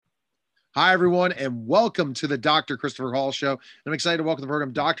Hi, everyone, and welcome to the Dr. Christopher Hall Show. I'm excited to welcome to the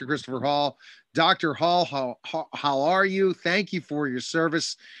program Dr. Christopher Hall. Dr. Hall, how are you? Thank you for your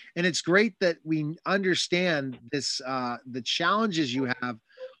service. And it's great that we understand the challenges you have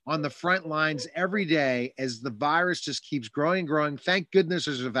on the front lines every day as the virus just keeps growing and growing. Thank goodness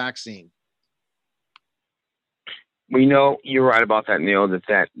there's a vaccine. We know you're right about that, Neil.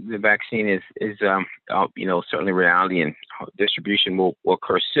 That the vaccine is certainly reality, and distribution will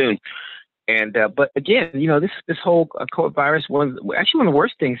occur soon. And but again, this whole COVID virus, one of the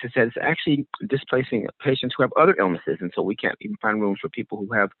worst things is that it's actually displacing patients who have other illnesses, and so we can't even find rooms for people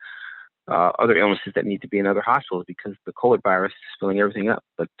who have other illnesses that need to be in other hospitals because the COVID virus is filling everything up.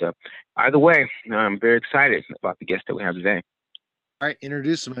 But either way, I'm very excited about the guest that we have today. All right,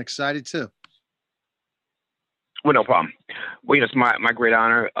 introduce them. I'm excited too. Well, no problem. Well, it's my great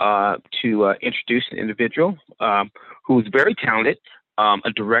honor to introduce an individual who's very talented,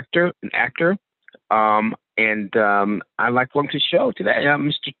 a director, an actor, and I'd like to welcome to the show today,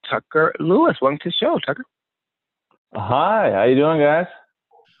 Mr. Tucker Lewis. Welcome to the show, Tucker. Hi, how you doing, guys?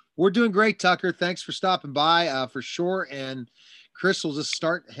 We're doing great, Tucker. Thanks for stopping by for sure. And Chris will just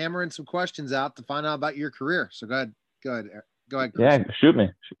start hammering some questions out to find out about your career. So go ahead, Chris. Yeah, shoot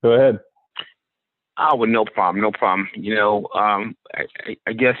me. Go ahead. Oh, well, no problem, no problem.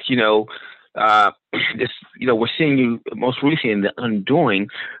 I guess this. We're seeing you most recently in The Undoing,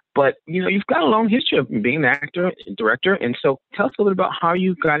 but you've got a long history of being an actor, and director, and so tell us a little bit about how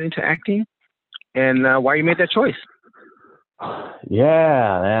you got into acting and why you made that choice.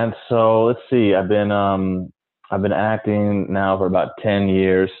 Yeah, man. So let's see. I've been acting now for about 10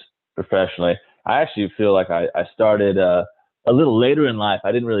 years professionally. I actually feel like I started a little later in life.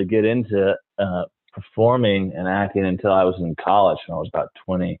 I didn't really get into performing and acting until I was in college when I was about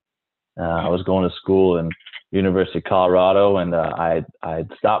 20. I was going to school in University of Colorado, and I'd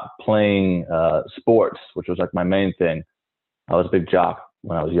stopped playing sports, which was like my main thing. I was a big jock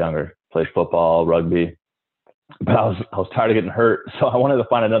when I was younger, played football, rugby, but I was tired of getting hurt, so I wanted to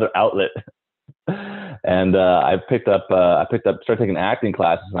find another outlet. And I started taking acting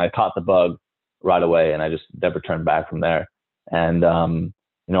classes, and I caught the bug right away, and I just never turned back from there. And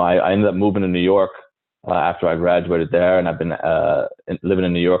I ended up moving to New York after I graduated there, and I've been living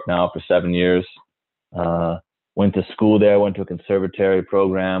in New York now for 7 years. Went to school there, went to a conservatory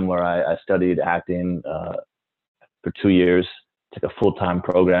program where I studied acting for 2 years. It's like a full-time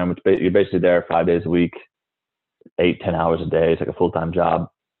program, which you're basically there 5 days a week, 8-10 hours a day. It's like a full-time job,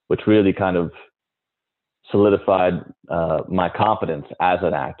 which really kind of solidified my confidence as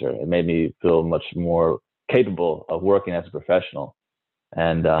an actor. It made me feel much more capable of working as a professional.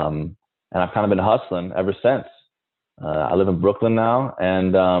 And I've kind of been hustling ever since. I live in Brooklyn now,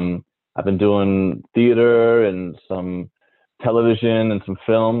 and I've been doing theater and some television and some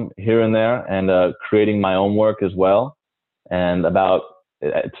film here and there, and creating my own work as well. And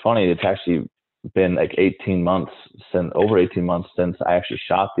it's funny, it's actually been like over 18 months since I actually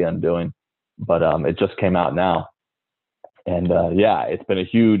shot The Undoing, but it just came out now. And yeah, it's been a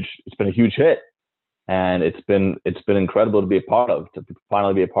huge hit. And it's been incredible to be a part of, to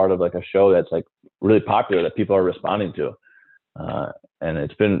finally be a part of like a show that's like really popular that people are responding to, and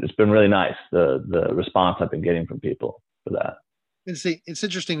it's been really nice, the response I've been getting from people for that. It's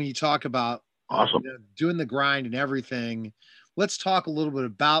interesting when you talk about Awesome. doing the grind and everything. Let's talk a little bit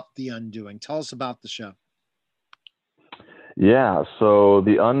about The Undoing. Tell us about the show. Yeah, so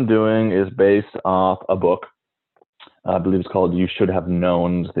The Undoing is based off a book. I believe it's called You Should Have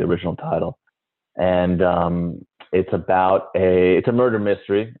Known, is the original title. And it's a murder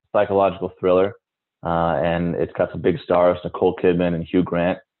mystery, psychological thriller, and it's got some big stars, Nicole Kidman and Hugh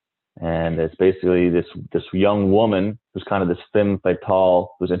Grant. And it's basically this young woman who's kind of this femme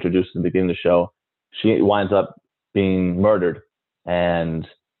fatale who's introduced in the beginning of the show. She winds up being murdered, and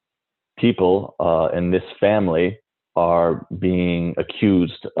people in this family are being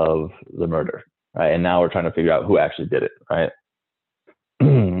accused of the murder, right? And now we're trying to figure out who actually did it, right?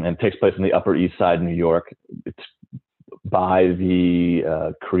 And takes place in the Upper East Side, New York. It's by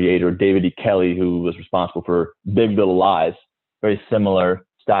the creator, David E. Kelley, who was responsible for Big Little Lies. Very similar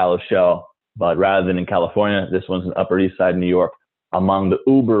style of show, but rather than in California, this one's in Upper East Side, New York, among the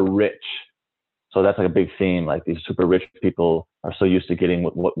uber rich. So that's like a big theme. Like these super rich people are so used to getting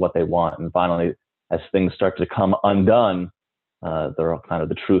what they want. And finally, as things start to come undone, they're all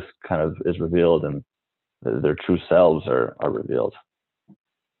the truth kind of is revealed, and their true selves are revealed.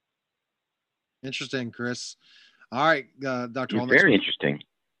 Interesting, Chris. All right, Dr. Hall. Very interesting.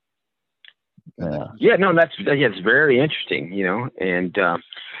 Yeah. No, it's very interesting, and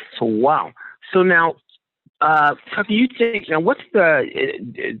so wow. So now, Tucker, you think now?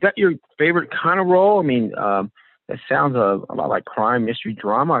 Is that your favorite kind of role? I mean, that sounds a lot like crime, mystery,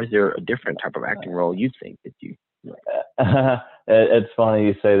 drama. Or is there a different type of acting role you think that you? It's funny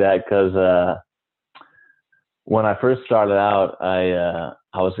you say that because when I first started out, I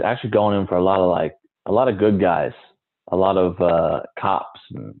was actually going in for a lot of good guys, a lot of cops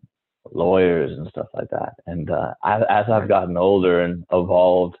and lawyers and stuff like that. And as I've gotten older and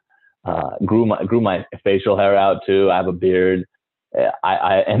evolved, grew my facial hair out too. I have a beard.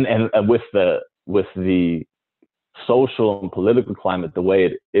 And with the social and political climate the way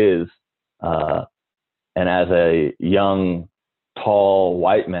it is, and as a young, tall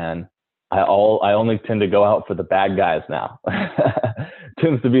white man, I only tend to go out for the bad guys now.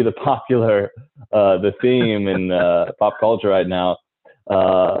 Tends to be the theme in pop culture right now.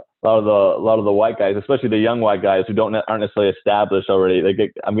 A lot of the white guys, especially the young white guys who aren't necessarily established already,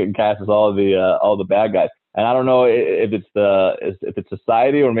 I'm getting cast as all the bad guys. And I don't know if it's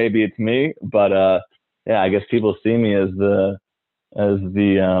society or maybe it's me, but yeah, I guess people see me as the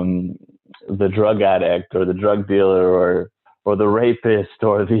drug addict or the drug dealer or the rapist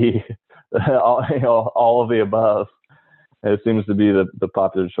or the all of the above. It seems to be the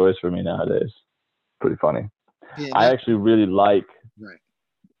popular choice for me nowadays. Pretty funny. Yeah, I actually really like. Right.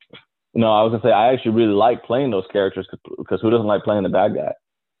 No, I was gonna say I actually really like playing those characters because who doesn't like playing the bad guy?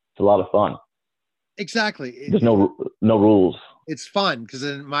 It's a lot of fun. Exactly. There's no rules. It's fun because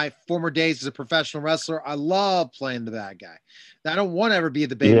in my former days as a professional wrestler, I love playing the bad guy. I don't want to ever be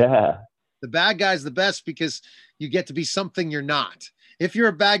the baby. Yeah. The bad guy's the best because you get to be something you're not. If you're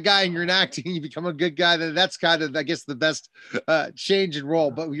a bad guy and you're in acting, you become a good guy, then that's kind of, I guess, the best change in role.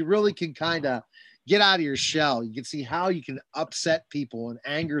 But you really can kind of get out of your shell. You can see how you can upset people and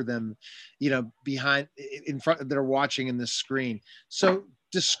anger them, behind in front that are watching in the screen. So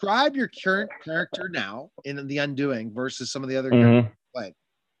describe your current character now in The Undoing versus some of the other characters you played.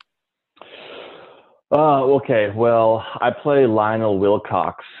 Okay. Well, I play Lionel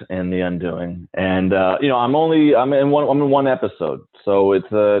Wilcox in The Undoing, and I'm in one episode, so it's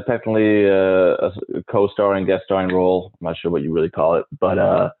technically a co-starring, guest starring role. I'm not sure what you really call it, but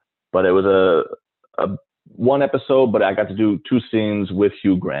it was a one episode, but I got to do 2 scenes with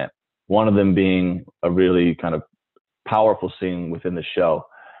Hugh Grant. One of them being a really kind of powerful scene within the show,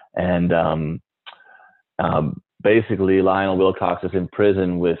 and basically Lionel Wilcox is in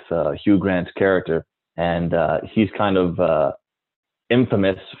prison with Hugh Grant's character. And he's kind of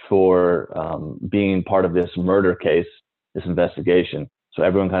infamous for being part of this murder case, this investigation. So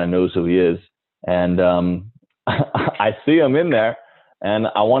everyone kind of knows who he is. And I see him in there, and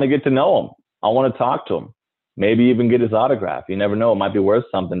I want to get to know him. I want to talk to him, maybe even get his autograph. You never know. It might be worth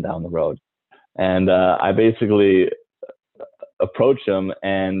something down the road. And I basically approach him,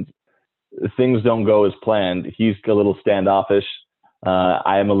 and things don't go as planned. He's a little standoffish.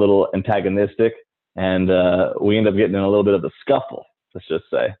 I am a little antagonistic. And we end up getting in a little bit of a scuffle, let's just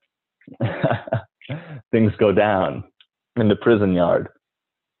say. Things go down in the prison yard.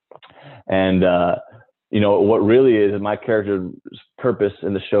 And, what really is my character's purpose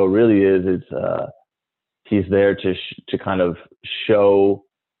in the show really is he's there to kind of show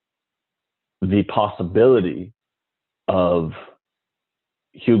the possibility of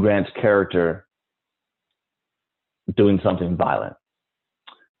Hugh Grant's character doing something violent.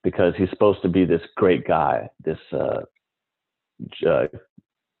 Because he's supposed to be this great guy, this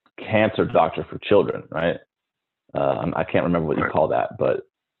cancer doctor for children, right? I can't remember what you call that, but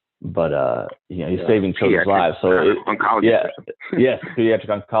he's saving children's lives. So oncologist. Yes, pediatric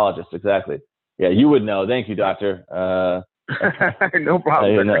oncologist, exactly. Yeah, you would know. Thank you, doctor. No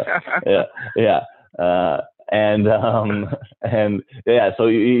problem. And so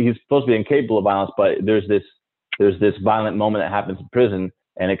he's supposed to be incapable of violence, but there's this violent moment that happens in prison.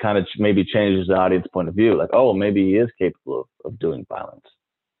 And it kind of maybe changes the audience point of view. Like, oh, maybe he is capable of doing violence.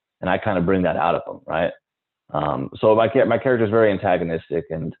 And I kind of bring that out of him, right? So my character is very antagonistic.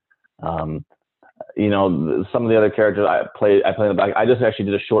 And, some of the other characters I play in the back. I just actually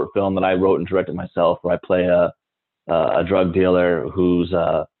did a short film that I wrote and directed myself where I play a drug dealer who's,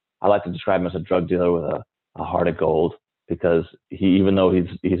 I like to describe him as a drug dealer with a heart of gold. Because even though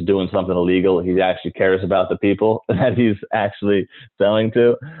he's doing something illegal, he actually cares about the people that he's actually selling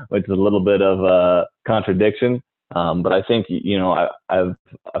to, which is a little bit of a contradiction. But I think I've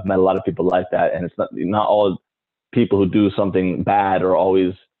met a lot of people like that, and it's not all people who do something bad are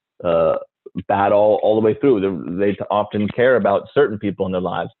always bad all the way through. They often care about certain people in their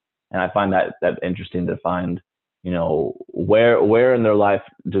lives, and I find that interesting to find. Where in their life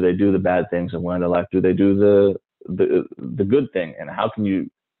do they do the bad things, and where in their life do they do the good thing, and how can you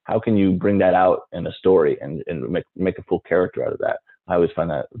how can you bring that out in a story and make a full character out of that? I always find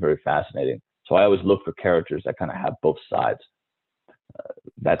that very fascinating. So I always look for characters that kind of have both sides.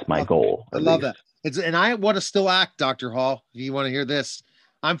 That's my goal. I love that. And I want to still act, Dr. Hall. If you want to hear this,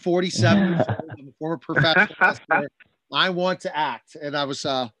 I'm 47 years old. I'm a former professional wrestler. I want to act. And I was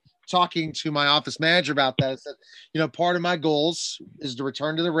talking to my office manager about that. I said, part of my goals is to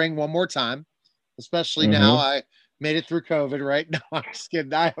return to the ring one more time, especially now I made it through COVID, right? No, I'm just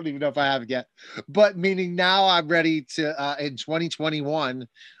kidding. I don't even know if I have it yet. But meaning now I'm ready to, in 2021,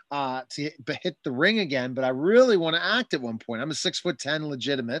 to hit the ring again. But I really want to act at one point. I'm a 6'10"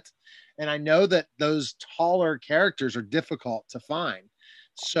 legitimate. And I know that those taller characters are difficult to find.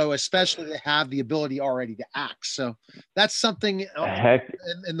 So especially to have the ability already to act. So that's something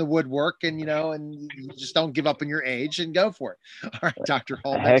in the woodwork, and you just don't give up on your age and go for it. All right, Dr.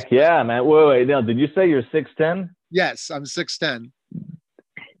 Hall. Heck yeah, man. Wait. Now, did you say you're 6'10"? Yes, I'm 6'10".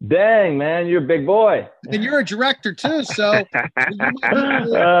 Dang, man, you're a big boy. And you're a director too. So you might be able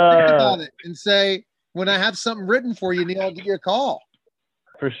to think about it and say, when I have something written for you, Neil, I'll give you a call.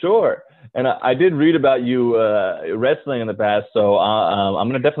 For sure. And I did read about you wrestling in the past, so I'm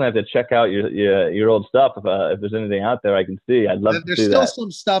gonna definitely have to check out your old stuff if there's anything out there I can see. I'd love to see that. There's still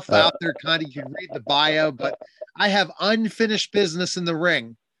some stuff out there, kind of. You can read the bio, but I have unfinished business in the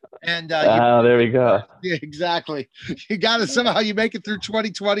ring. And there we go. Yeah, exactly. You got to somehow you make it through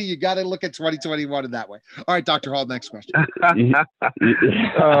 2020. You got to look at 2021 in that way. All right, Dr. Hall, next question.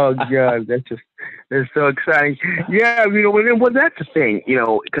 Oh God, that's so exciting. Yeah, well, that's the thing,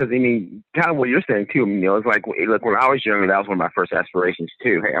 because kind of what you're saying too. It's like, look, when I was younger, that was one of my first aspirations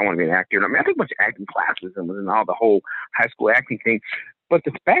too. Hey, I want to be an actor. I took a bunch of acting classes and was in all the whole high school acting thing. But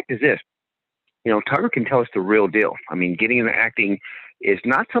the fact is this, Tucker can tell us the real deal. Getting into acting is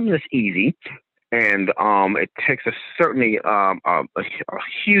not something that's easy, and it takes certainly a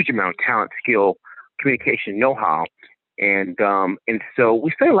huge amount of talent, skill, communication, know-how, and so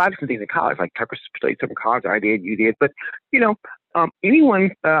we study a lot of different things in college. Like Tucker studied some in college, I did, you did, but anyone,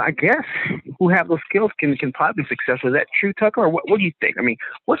 I guess, who have those skills can probably be successful. Is that true, Tucker, or what do you think?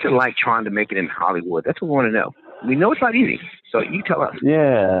 What's it like trying to make it in Hollywood? That's what we want to know. We know it's not easy, so you tell us.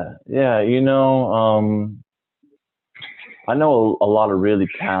 Yeah. I know a lot of really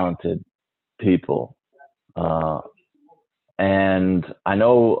talented people, and I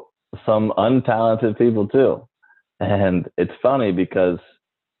know some untalented people too. And it's funny because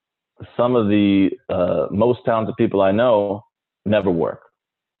some of the most talented people I know never work,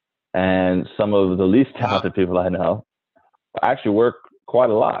 and some of the least talented people I know actually work quite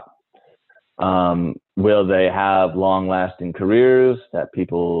a lot. Will they have long-lasting careers that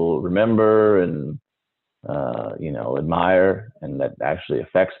people remember and admire, and that actually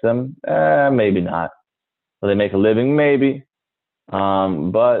affects them? Maybe not. Will they make a living? Maybe.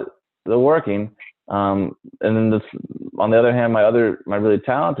 But they're working. And then on the other hand, my really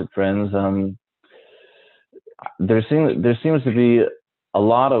talented friends, there seems to be a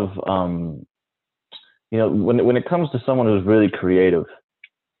lot of, when it comes to someone who's really creative,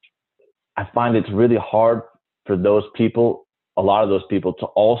 I find it's really hard for those people, a lot of those people, to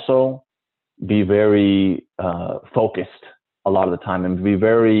also be very focused a lot of the time and be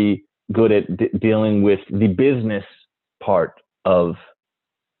very good at dealing with the business part of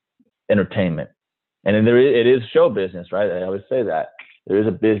entertainment. And then it is show business, right? I always say that. There is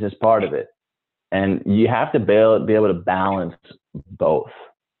a business part of it. And you have to be able to balance both.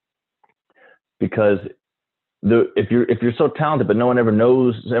 Because if you're so talented, but no one ever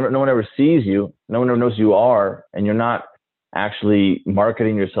sees you, no one ever knows who you are, and you're not actually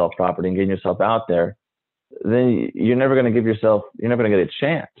marketing yourself properly and getting yourself out there, then you're never going to get a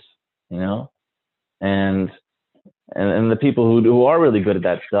chance, and the people who are really good at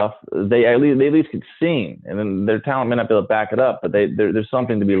that stuff, they at least get seen, and then their talent may not be able to back it up, but there's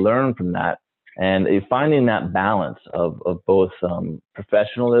something to be learned from that. And finding that balance of both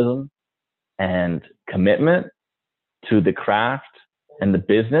professionalism and commitment to the craft and the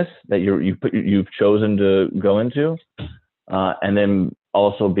business that you've chosen to go into, and then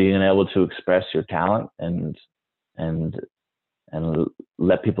also being able to express your talent and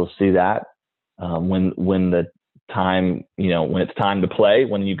let people see that when the time, when it's time to play,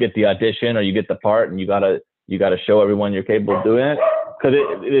 when you get the audition or you get the part, and you gotta show everyone you're capable of doing it. Because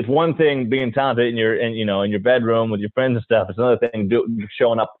it's one thing being talented in your bedroom with your friends and stuff. It's another thing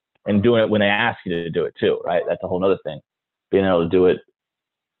showing up and doing it when they ask you to do it too, right? That's a whole other thing. Being able to do it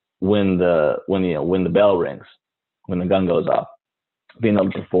when the bell rings, when the gun goes off, being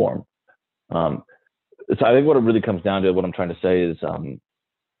able to perform. So I think what it really comes down to, what I'm trying to say, is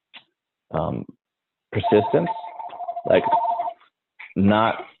persistence. Like,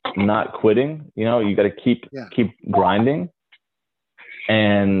 not quitting. You know, you got to keep grinding,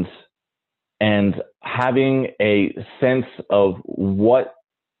 and having a sense of what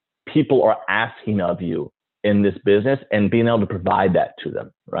people are asking of you in this business and being able to provide that to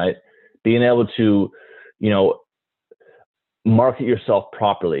them, right? Being able to, you know, market yourself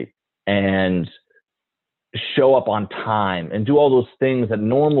properly and show up on time and do all those things that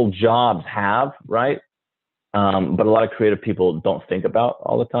normal jobs have, right? But a lot of creative people don't think about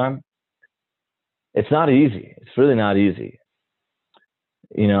all the time. It's not easy. It's really not easy,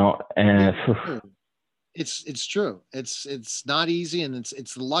 you know, and it's true. It's not easy, and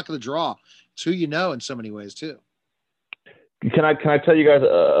it's the luck of the draw. It's who you know in so many ways too. Can I tell you guys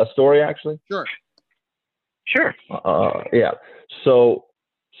a story actually? Sure. Yeah. So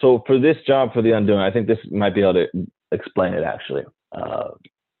for this job, for The Undoing, I think this might be able to explain it actually,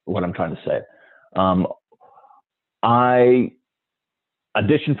 what I'm trying to say. I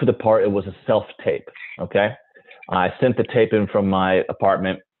auditioned for the part. It was a self-tape, okay? I sent the tape in from my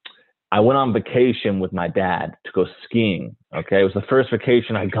apartment. I went on vacation with my dad to go skiing, okay? It was the first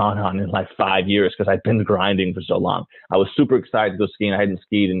vacation I'd gone on in like 5 years because I'd been grinding for so long. I was super excited to go skiing. I hadn't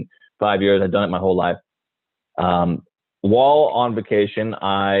skied in 5 years. I'd done it my whole life. While on vacation,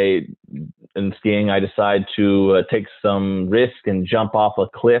 in skiing, I decided to take some risk and jump off a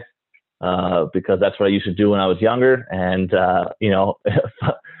cliff because that's what I used to do when I was younger. And, you know,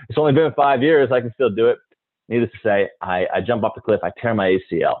 it's only been 5 years. I can still do it. Needless to say, I jump off the cliff. I tear my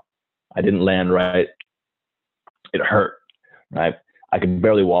ACL. I didn't land right. It hurt, right? I could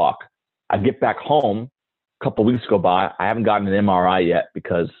barely walk. I get back home. A couple of weeks go by. I haven't gotten an MRI yet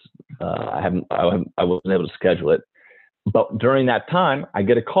because I wasn't able to schedule it. But during that time, I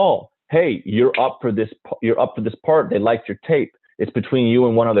get a call. Hey, you're up for this part. They liked your tape. It's between you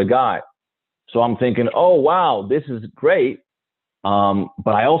and one other guy. So I'm thinking, oh, wow, this is great.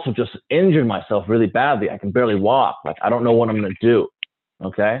 But I also just injured myself really badly. I can barely walk. Like, I don't know what I'm going to do.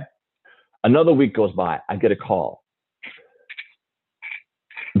 Okay. Another week goes by. I get a call.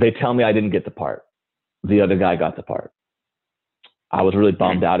 They tell me I didn't get the part. The other guy got the part. I was really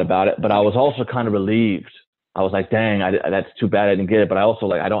bummed out about it, but I was also kind of relieved. I was like, dang, that's too bad I didn't get it. But I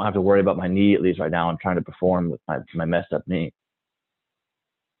also I don't have to worry about my knee, at least right now. I'm trying to perform with my messed up knee.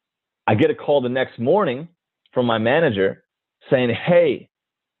 I get a call the next morning from my manager saying, hey,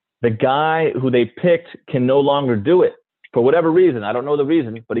 the guy who they picked can no longer do it for whatever reason. I don't know the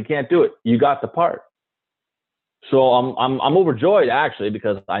reason, but he can't do it. You got the part. So I'm overjoyed actually,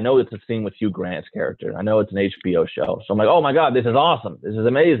 because I know it's a scene with Hugh Grant's character. I know it's an HBO show. So I'm like, oh my God, this is awesome. This is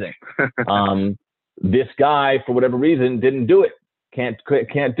amazing. This guy, for whatever reason, didn't do it. Can't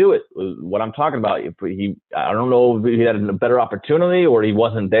do it. What I'm talking about, I don't know if he had a better opportunity or he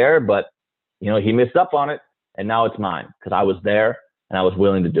wasn't there, but you know, he missed up on it, and now it's mine because I was there and I was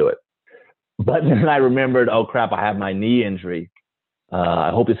willing to do it. But then I remembered, oh crap, I have my knee injury.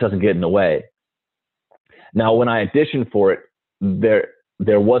 I hope this doesn't get in the way. Now, when I auditioned for it, there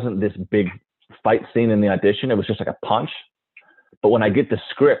wasn't this big fight scene in the audition. It was just like a punch. But when I get the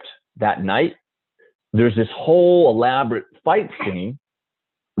script that night, there's this whole elaborate fight scene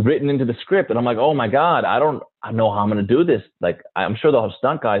written into the script. And I'm like, oh my God, I don't know how I'm going to do this. Like, I'm sure they'll have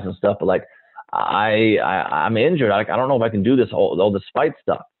stunt guys and stuff, but like, I'm injured. I don't know if I can do this, all this fight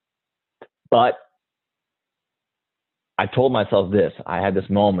stuff. But I told myself this. I had this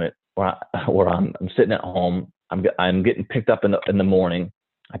moment where I'm sitting at home. I'm getting picked up in the morning.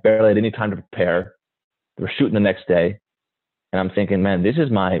 I barely had any time to prepare. They were shooting the next day, and I'm thinking, man, this is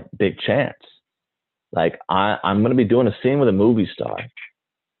my big chance. Like, I'm going to be doing a scene with a movie star.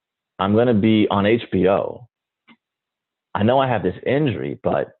 I'm going to be on HBO. I know I have this injury,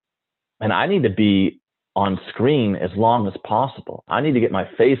 but I need to be on screen as long as possible. I need to get my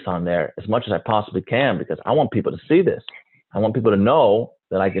face on there as much as I possibly can because I want people to see this. I want people to know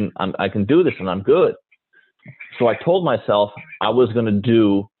that I can do this and I'm good. So I told myself I was going to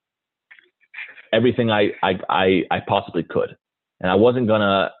do everything I possibly could, and I wasn't going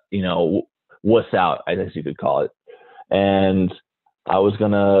to, you know, wuss out, I guess you could call it. And I was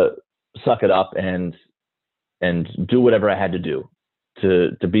going to suck it up and do whatever I had to do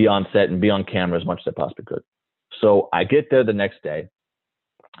to be on set and be on camera as much as I possibly could. So I get there the next day,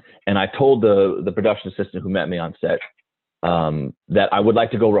 and I told the production assistant who met me on set that I would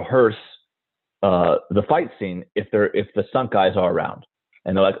like to go rehearse the fight scene if the stunt guys are around.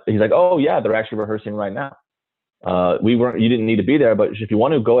 And he's like, oh yeah, they're actually rehearsing right now. You didn't need to be there, but if you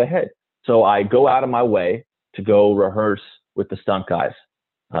want to, go ahead. So I go out of my way to go rehearse with the stunt guys,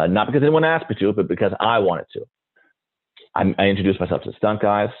 not because anyone asked me to, but because I wanted to. I introduced myself to the stunt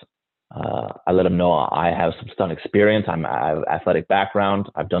guys. I let them know I have some stunt experience. I have athletic background.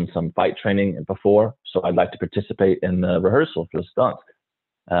 I've done some fight training before, so I'd like to participate in the rehearsal for the stunts,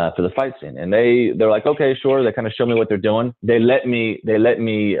 for the fight scene. And they're like, okay, sure. They kind of show me what they're doing. They let me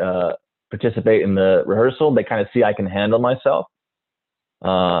participate in the rehearsal. They kind of see I can handle myself,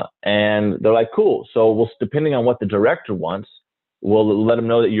 and they're like, cool. So depending on what the director wants, we'll let them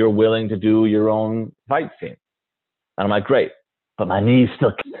know that you're willing to do your own fight scene. And I'm like, great. But my knees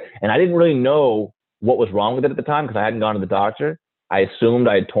still, and I didn't really know what was wrong with it at the time because I hadn't gone to the doctor. I assumed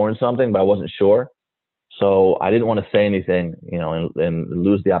I had torn something, but I wasn't sure. So I didn't want to say anything, and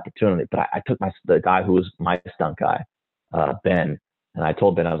lose the opportunity. But I took the guy who was my stunt guy, Ben, and I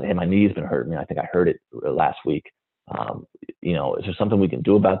told Ben, I was like, hey, my knee's been hurting me. I think I hurt it last week. Is there something we can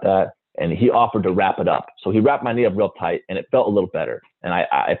do about that? And he offered to wrap it up. So he wrapped my knee up real tight, and it felt a little better. And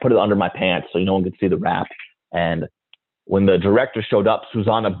I put it under my pants so no one could see the wrap. And when the director showed up,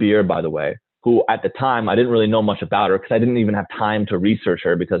 Susanna Bier, by the way, who at the time I didn't really know much about her because I didn't even have time to research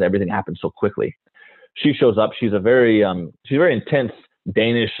her because everything happened so quickly. She shows up. She's a very intense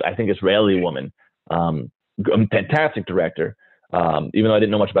Danish, I think Israeli woman. Fantastic director. Even though I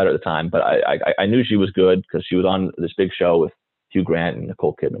didn't know much about her at the time, but I knew she was good because she was on this big show with Hugh Grant and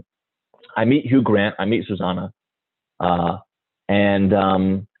Nicole Kidman. I meet Hugh Grant. I meet Susanna, and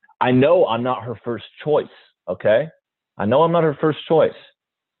I know I'm not her first choice. Okay. I know I'm not her first choice.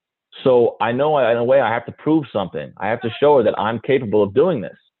 So I know in a way I have to prove something. I have to show her that I'm capable of doing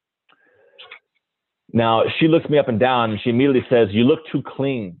this. Now, she looks me up and down and she immediately says, you look too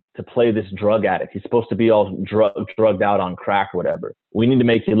clean to play this drug addict. He's supposed to be all drugged out on crack or whatever. We need to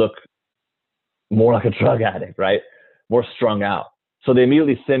make you look more like a drug addict, right? More strung out. So they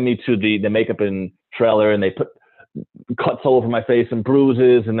immediately send me to the makeup and trailer, and they put cuts all over my face and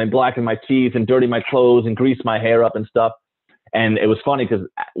bruises, and they blacken my teeth and dirty my clothes and grease my hair up and stuff. And it was funny because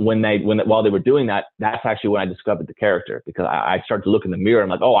while they were doing that, that's actually when I discovered the character, because I started to look in the mirror. I'm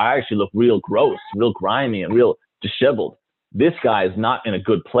like, oh, I actually look real gross, real grimy, and real disheveled. This guy is not in a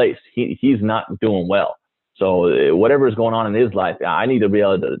good place. He's not doing well. So whatever is going on in his life, I need to be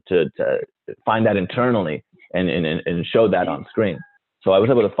able to find that internally and show that on screen. So I was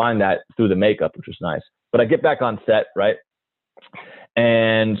able to find that through the makeup, which was nice. But I get back on set, right?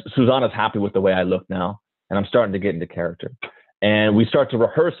 And Susanna's happy with the way I look now, and I'm starting to get into character. And we start to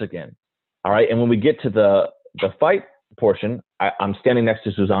rehearse again, all right? And when we get to the fight portion, I'm standing next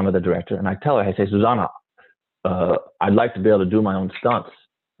to Susanna, the director, and I tell her, I say, Susanna, I'd like to be able to do my own stunts,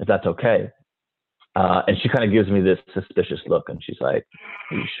 if that's okay. And she kind of gives me this suspicious look, and she's like,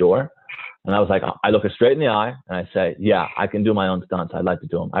 are you sure? And I was like, I look her straight in the eye, and I say, yeah, I can do my own stunts. I'd like to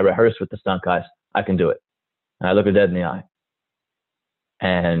do them. I rehearse with the stunt guys. I can do it. And I look her dead in the eye.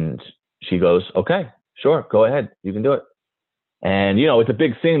 And she goes, okay, sure, go ahead. You can do it. And, it's a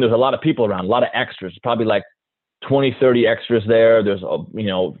big scene. There's a lot of people around, a lot of extras, probably like 20, 30 extras there. There's,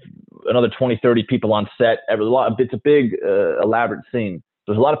 another 20, 30 people on set. It's a big, elaborate scene.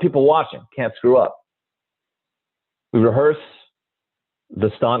 There's a lot of people watching. Can't screw up. We rehearse the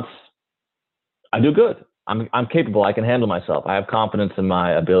stunts. I do good. I'm capable. I can handle myself. I have confidence in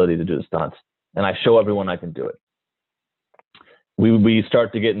my ability to do the stunts, and I show everyone I can do it. We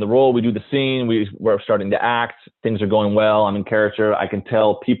start to get in the role. We do the scene. We're starting to act. Things are going well. I'm in character. I can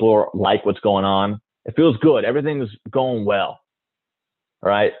tell people like what's going on. It feels good. Everything's going well. All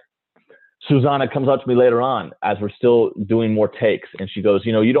right. Susanna comes up to me later on as we're still doing more takes, and she goes,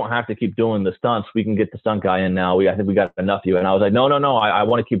 you don't have to keep doing the stunts. We can get the stunt guy in now. I think we got enough of you. And I was like, no. I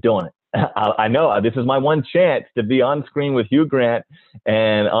want to keep doing it. I know this is my one chance to be on screen with Hugh Grant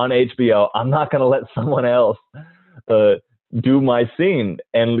and on HBO. I'm not going to let someone else do my scene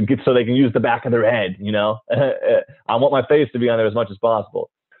and so they can use the back of their head. I want my face to be on there as much as possible.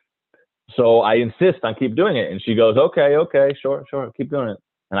 So I insist on keep doing it. And she goes, okay, sure, keep doing it.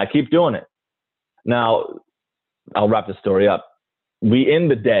 And I keep doing it. Now, I'll wrap the story up. We end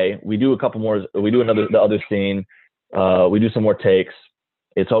the day. We do a couple more. We do the other scene. We do some more takes.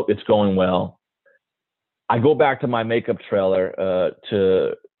 It's going well. I go back to my makeup trailer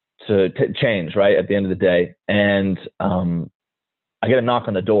to change right at the end of the day, and I get a knock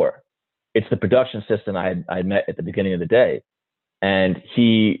on the door. It's the production assistant I met at the beginning of the day, and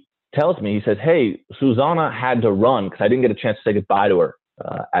he tells me, he says, "Hey, Susanna had to run because I didn't get a chance to say goodbye to her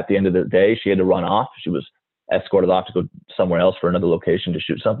at the end of the day. She had to run off. She was escorted off to go somewhere else for another location to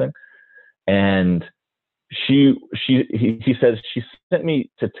shoot something, and." He says she sent me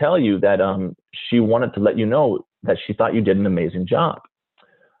to tell you that she wanted to let you know that she thought you did an amazing job.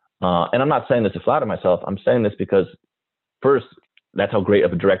 And I'm not saying this to flatter myself. I'm saying this because, first, that's how great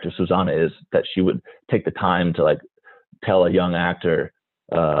of a director Susanna is, that she would take the time to tell a young actor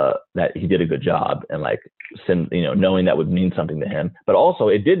that he did a good job, and like knowing that would mean something to him. But also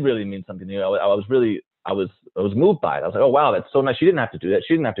it did really mean something to me. I was moved by it. I was like, oh wow, that's so nice. She didn't have to do that.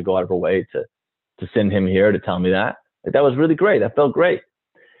 She didn't have to go out of her way to send him here to tell me that. Like, that was really great. That felt great.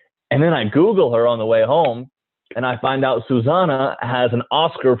 And then I Google her on the way home, and I find out Susanna has an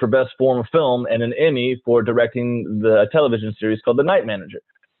Oscar for Best Foreign Film and an Emmy for directing the television series called The Night Manager.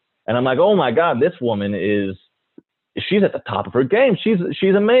 And I'm like, oh my God, this woman she's at the top of her game.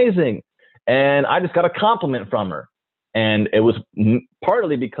 She's amazing. And I just got a compliment from her. And it was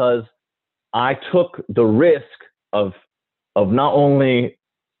partly because I took the risk of not only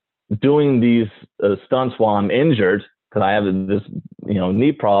doing these stunts while I'm injured, because I have this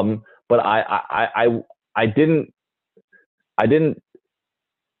knee problem, but I did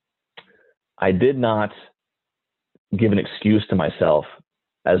not give an excuse to myself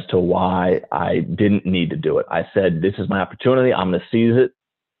as to why I didn't need to do it. I said, this is my opportunity. I'm going to seize it.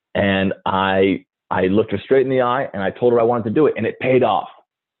 And I looked her straight in the eye and I told her I wanted to do it, and it paid off.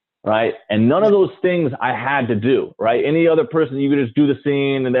 Right. And none of those things I had to do. Right. Any other person, you could just do the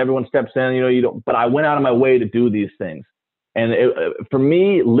scene and everyone steps in, you don't, but I went out of my way to do these things. And for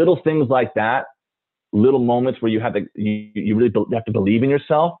me, little things like that, little moments where you you really have to believe in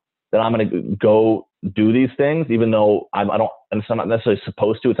yourself that I'm going to go do these things, even though I'm not necessarily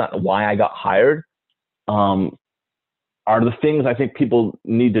supposed to. It's not why I got hired. Are the things I think people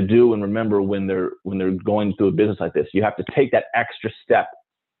need to do and remember when they're going through a business like this. You have to take that extra step,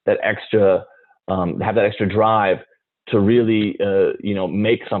 have that extra drive to really,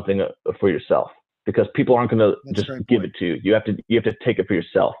 make something for yourself, because people aren't going to just give it to you. You have to take it for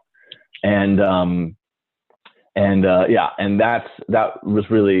yourself. And that was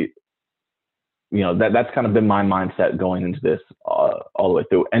really, that's kind of been my mindset going into this all the way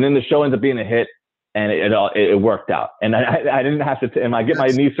through. And then the show ends up being a hit, and it worked out. And I didn't have to, and I get my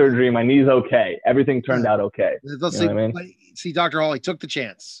knee surgery, my knee's okay. Everything turned out okay. Let's see, what I mean? See, Dr. Hall, he took the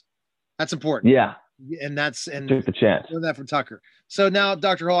chance. That's important. Yeah. And took the chance. Learned that from Tucker. So now,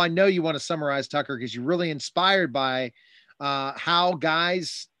 Dr. Hall, I know you want to summarize Tucker because you're really inspired by how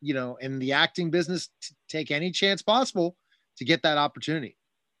guys, in the acting business take any chance possible to get that opportunity.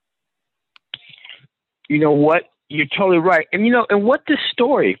 You know what? You're totally right. And, and what this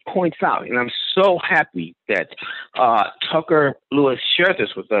story points out, and I'm so happy that Tucker Lewis shared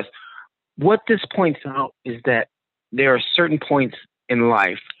this with us. What this points out is that there are certain points in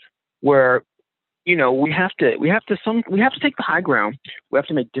life where, we have to take the high ground. We have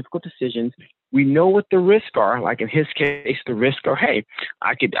to make difficult decisions. We know what the risks are. Like in his case, the risks are, hey,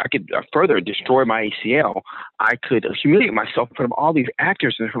 I could further destroy my ACL. I could humiliate myself in front of all these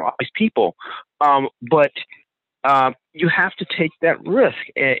actors and in front of all these people. But you have to take that risk,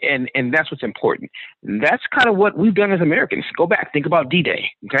 and that's what's important. And that's kind of what we've done as Americans. Go back, think about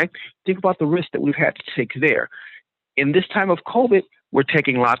D-Day, okay? Think about the risk that we've had to take there. In this time of COVID, we're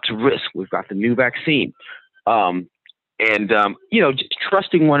taking lots of risks. We've got the new vaccine. Just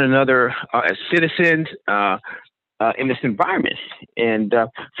trusting one another as citizens in this environment. And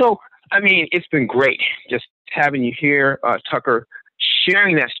it's been great just having you here, Tucker,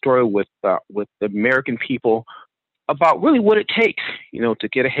 sharing that story with the American people about really what it takes, to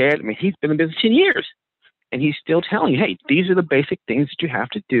get ahead. I mean, he's been in business 10 years, and he's still telling you, hey, these are the basic things that you have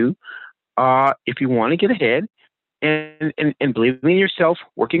to do if you want to get ahead, and believing in yourself,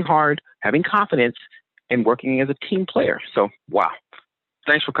 working hard, having confidence, and working as a team player. So, wow.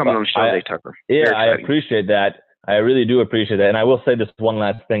 Thanks for coming on the show today, Tucker. Yeah, I appreciate that. I really do appreciate that. And I will say this one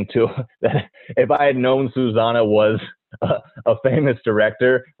last thing, too, that if I had known Susanna was a famous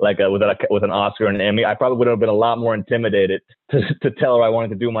director, like with an Oscar and an Emmy, I probably would have been a lot more intimidated to tell her I wanted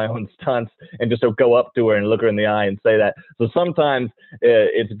to do my own stunts and just to go up to her and look her in the eye and say that. So sometimes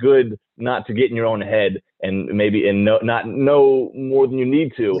it's good not to get in your own head and not know more than you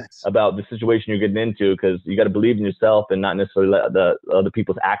need to about the situation you're getting into, because you got to believe in yourself and not necessarily let the other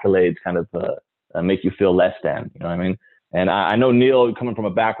people's accolades kind of make you feel less than. You know what I mean? And I know, Neil, coming from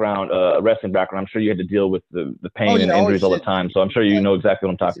a wrestling background, I'm sure you had to deal with the pain and injuries all the time. So I'm sure you know exactly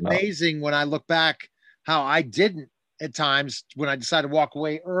what I'm talking about. It's amazing when I look back how I didn't at times when I decided to walk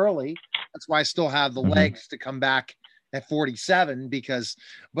away early. That's why I still have the legs to come back at 47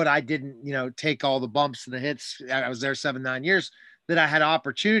 but I didn't, take all the bumps and the hits. I was there 7-9 years that I had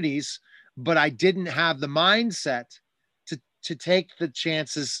opportunities, but I didn't have the mindset to take the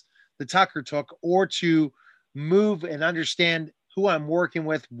chances that Tucker took, or to move and understand who I'm working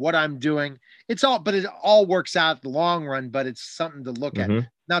with, what I'm doing. It all works out in the long run, but it's something to look at.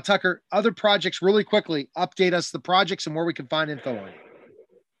 Now, Tucker, other projects, really quickly, update us the projects and where we can find info on you.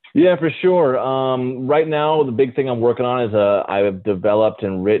 Yeah, for sure. Right now, the big thing I'm working on is I have developed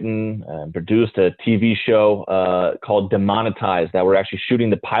and written and produced a TV show called Demonetized that we're actually shooting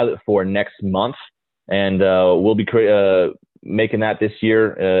the pilot for next month, and we'll be making that this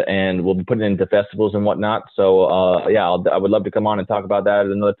year, and we'll be putting it into festivals and whatnot. So yeah, I would love to come on and talk about that at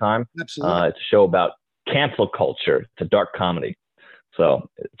another time. Absolutely. It's a show about cancel culture. It's a dark comedy. So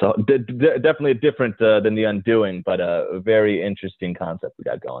it's definitely different than The Undoing, but a very interesting concept we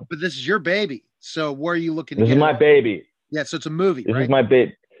got going. But this is your baby. So where are you looking to This get is my baby. Yeah, so it's a movie, This right? is my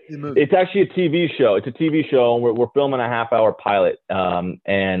baby. It's actually a TV show. It's a TV show, and we're filming a half-hour pilot,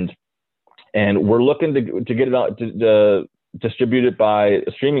 and we're looking to get it out to distribute it by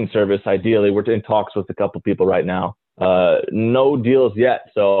a streaming service. Ideally, we're in talks with a couple people right now. No deals yet.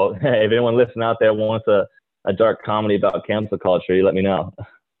 So hey, if anyone listening out there wants a dark comedy about cancel culture, you let me know.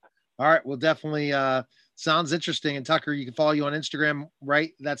 All right. Well, definitely sounds interesting. And Tucker, you can follow you on Instagram,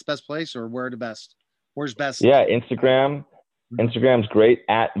 right? That's best place, or where's best? Yeah, Instagram. Instagram's great,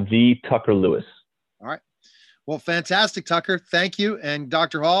 at the Tucker Lewis. All right. Well, fantastic, Tucker. Thank you. And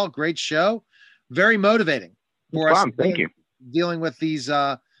Dr. Hall, great show. Very motivating for us. Thank you. Dealing with these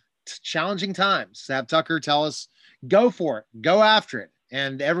challenging times. To have Tucker tell us, go for it, go after it.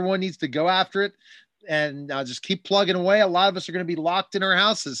 And everyone needs to go after it and just keep plugging away. A lot of us are going to be locked in our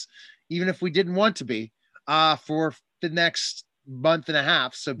houses, even if we didn't want to be, for the next month and a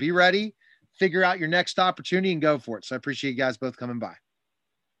half. So be ready, figure out your next opportunity, and go for it. So I appreciate you guys both coming by.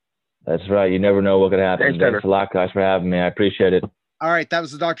 That's right. You never know what could happen. Thanks a lot, guys, for having me. I appreciate it. All right. That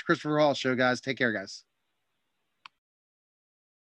was the Dr. Christopher Hall Show, guys. Take care, guys.